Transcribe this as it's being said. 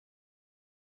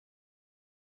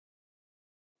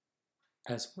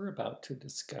As we're about to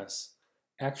discuss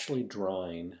actually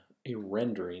drawing a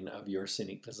rendering of your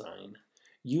scenic design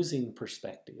using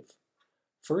perspective,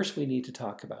 first we need to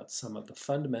talk about some of the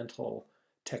fundamental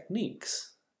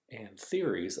techniques and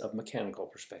theories of mechanical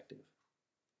perspective.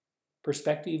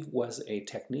 Perspective was a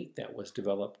technique that was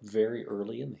developed very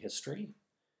early in the history,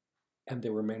 and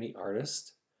there were many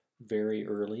artists very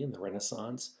early in the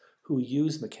Renaissance who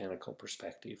used mechanical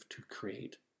perspective to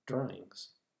create drawings.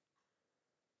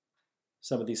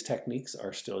 Some of these techniques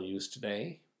are still used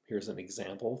today. Here's an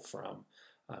example from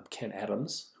Ken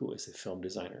Adams, who is a film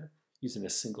designer, using a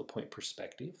single point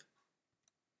perspective.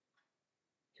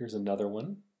 Here's another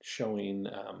one showing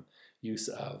use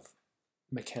of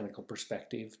mechanical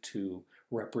perspective to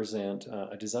represent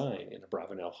a design in a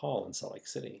Bravenel Hall in Salt Lake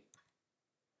City.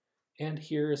 And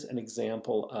here's an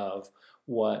example of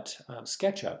what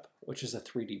SketchUp, which is a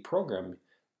 3D program,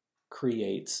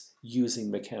 creates using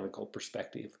mechanical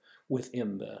perspective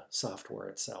within the software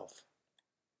itself.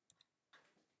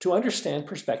 To understand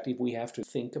perspective, we have to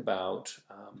think about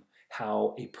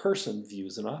how a person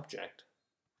views an object.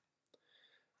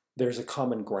 There's a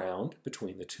common ground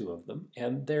between the two of them,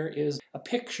 and there is a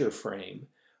picture frame,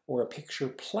 or a picture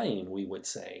plane, we would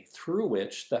say, through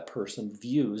which that person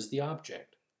views the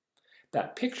object.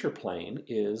 That picture plane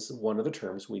is one of the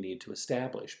terms we need to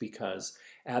establish, because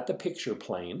at the picture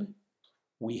plane,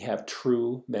 we have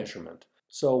true measurement.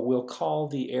 So we'll call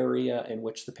the area in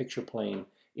which the picture plane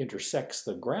intersects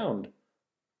the ground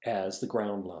as the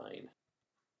ground line.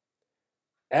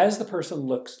 As the person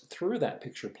looks through that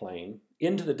picture plane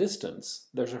into the distance,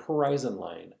 there's a horizon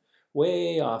line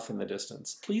way off in the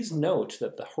distance. Please note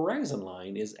that the horizon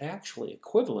line is actually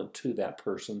equivalent to that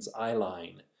person's eye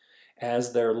line.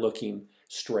 As they're looking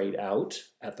straight out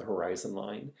at the horizon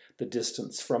line, the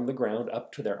distance from the ground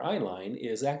up to their eye line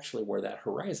is actually where that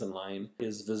horizon line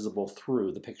is visible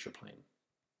through the picture plane.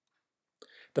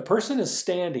 The person is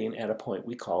standing at a point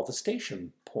we call the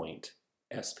station point,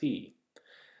 SP.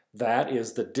 That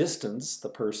is the distance the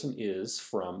person is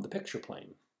from the picture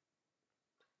plane.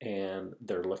 And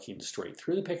they're looking straight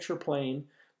through the picture plane,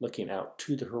 looking out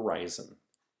to the horizon.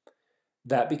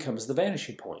 That becomes the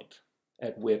vanishing point,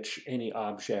 at which any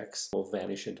objects will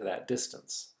vanish into that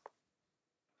distance.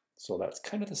 So that's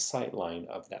kind of the sight line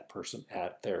of that person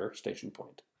at their station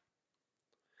point.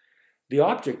 The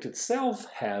object itself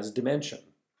has dimension.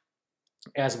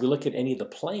 As we look at any of the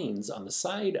planes on the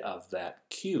side of that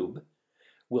cube,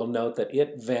 we'll note that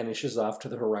it vanishes off to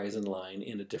the horizon line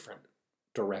in a different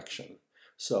direction.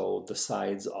 So the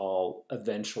sides all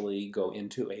eventually go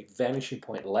into a vanishing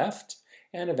point left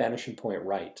and a vanishing point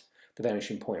right. The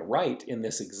vanishing point right in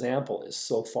this example is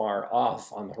so far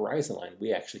off on the horizon line,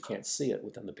 we actually can't see it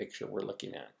within the picture we're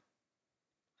looking at.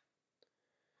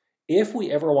 If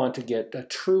we ever want to get a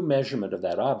true measurement of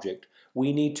that object,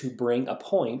 we need to bring a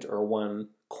point or one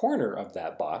corner of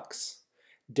that box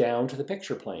down to the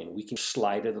picture plane. We can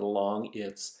slide it along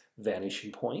its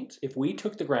vanishing point. If we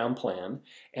took the ground plan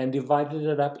and divided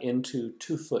it up into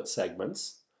 2-foot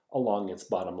segments along its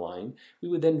bottom line, we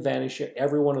would then vanish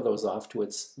every one of those off to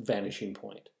its vanishing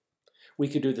point. We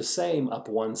could do the same up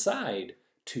one side,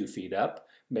 2 feet up,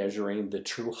 measuring the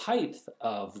true height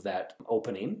of that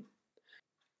opening.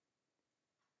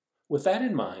 With that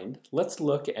in mind, let's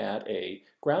look at a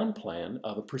ground plan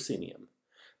of a proscenium.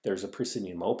 There's a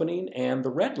proscenium opening, and the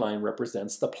red line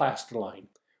represents the plaster line.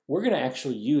 We're going to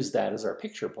actually use that as our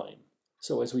picture plane.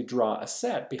 So as we draw a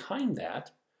set behind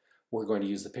that, we're going to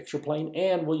use the picture plane,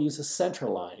 and we'll use a center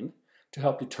line to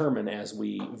help determine as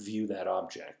we view that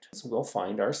object. So we'll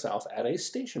find ourselves at a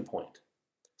station point,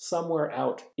 somewhere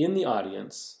out in the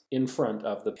audience in front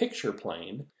of the picture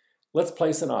plane. Let's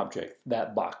place an object,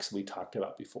 that box we talked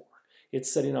about before.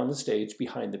 It's sitting on the stage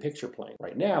behind the picture plane.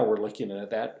 Right now we're looking at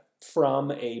that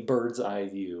from a bird's eye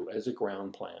view as a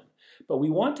ground plan. But we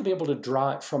want to be able to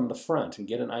draw it from the front and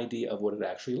get an idea of what it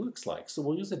actually looks like. So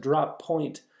we'll use a drop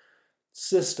point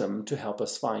system to help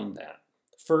us find that.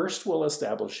 First, we'll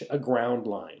establish a ground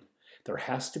line. There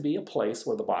has to be a place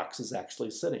where the box is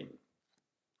actually sitting.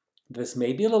 This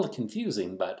may be a little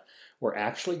confusing, but we're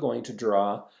actually going to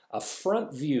draw a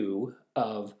front view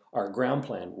of our ground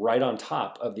plan right on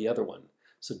top of the other one.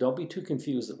 So don't be too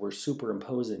confused that we're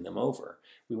superimposing them over.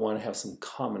 We want to have some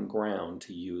common ground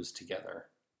to use together.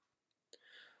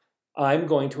 I'm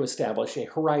going to establish a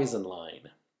horizon line.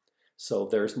 So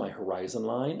there's my horizon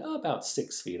line, about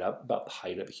 6 feet up, about the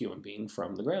height of a human being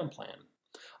from the ground plan.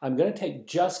 I'm going to take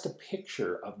just a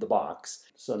picture of the box,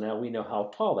 so now we know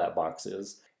how tall that box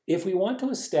is. If we want to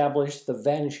establish the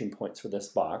vanishing points for this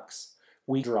box,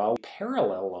 we draw a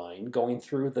parallel line going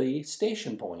through the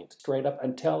station point straight up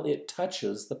until it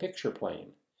touches the picture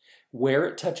plane. Where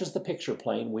it touches the picture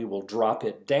plane, we will drop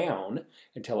it down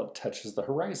until it touches the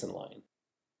horizon line.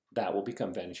 That will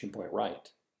become vanishing point right.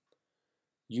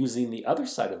 Using the other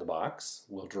side of the box,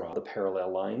 we'll draw the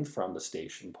parallel line from the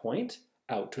station point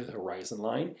out to the horizon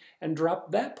line and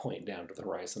drop that point down to the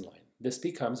horizon line. This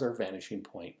becomes our vanishing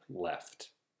point left.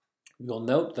 You'll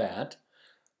note that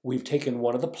we've taken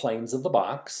one of the planes of the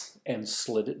box and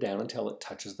slid it down until it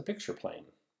touches the picture plane.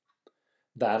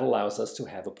 That allows us to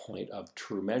have a point of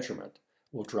true measurement.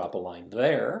 We'll drop a line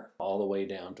there all the way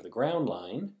down to the ground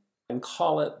line and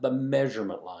call it the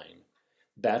measurement line.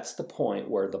 That's the point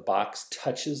where the box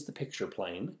touches the picture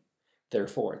plane.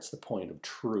 Therefore, it's the point of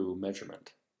true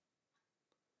measurement.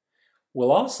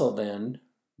 We'll also then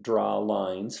draw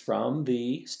lines from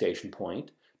the station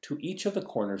point to each of the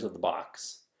corners of the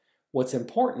box. What's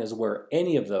important is where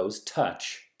any of those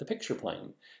touch the picture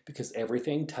plane, because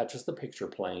everything touches the picture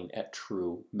plane at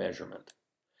true measurement.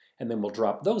 And then we'll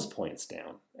drop those points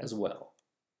down as well.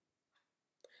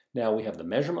 Now we have the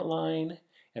measurement line,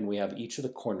 and we have each of the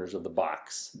corners of the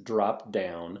box drop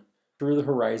down through the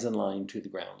horizon line to the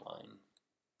ground line.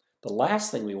 The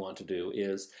last thing we want to do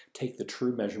is take the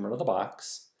true measurement of the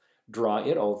box, draw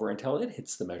it over until it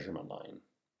hits the measurement line.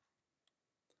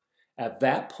 At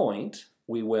that point,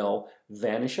 we will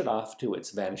vanish it off to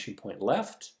its vanishing point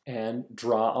left and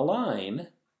draw a line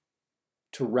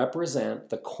to represent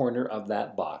the corner of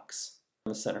that box,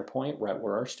 the center point right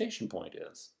where our station point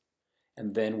is.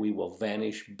 And then we will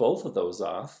vanish both of those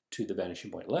off to the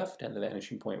vanishing point left and the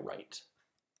vanishing point right.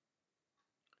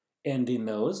 Ending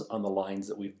those on the lines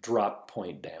that we've dropped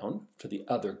point down to the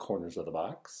other corners of the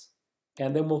box.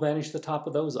 And then we'll vanish the top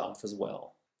of those off as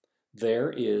well.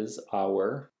 There is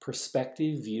our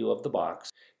perspective view of the box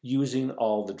using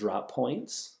all the drop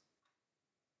points.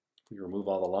 If we remove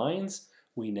all the lines,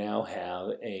 we now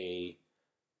have a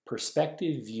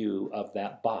perspective view of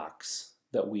that box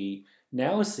that we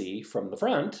now see from the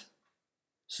front,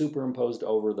 superimposed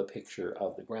over the picture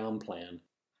of the ground plan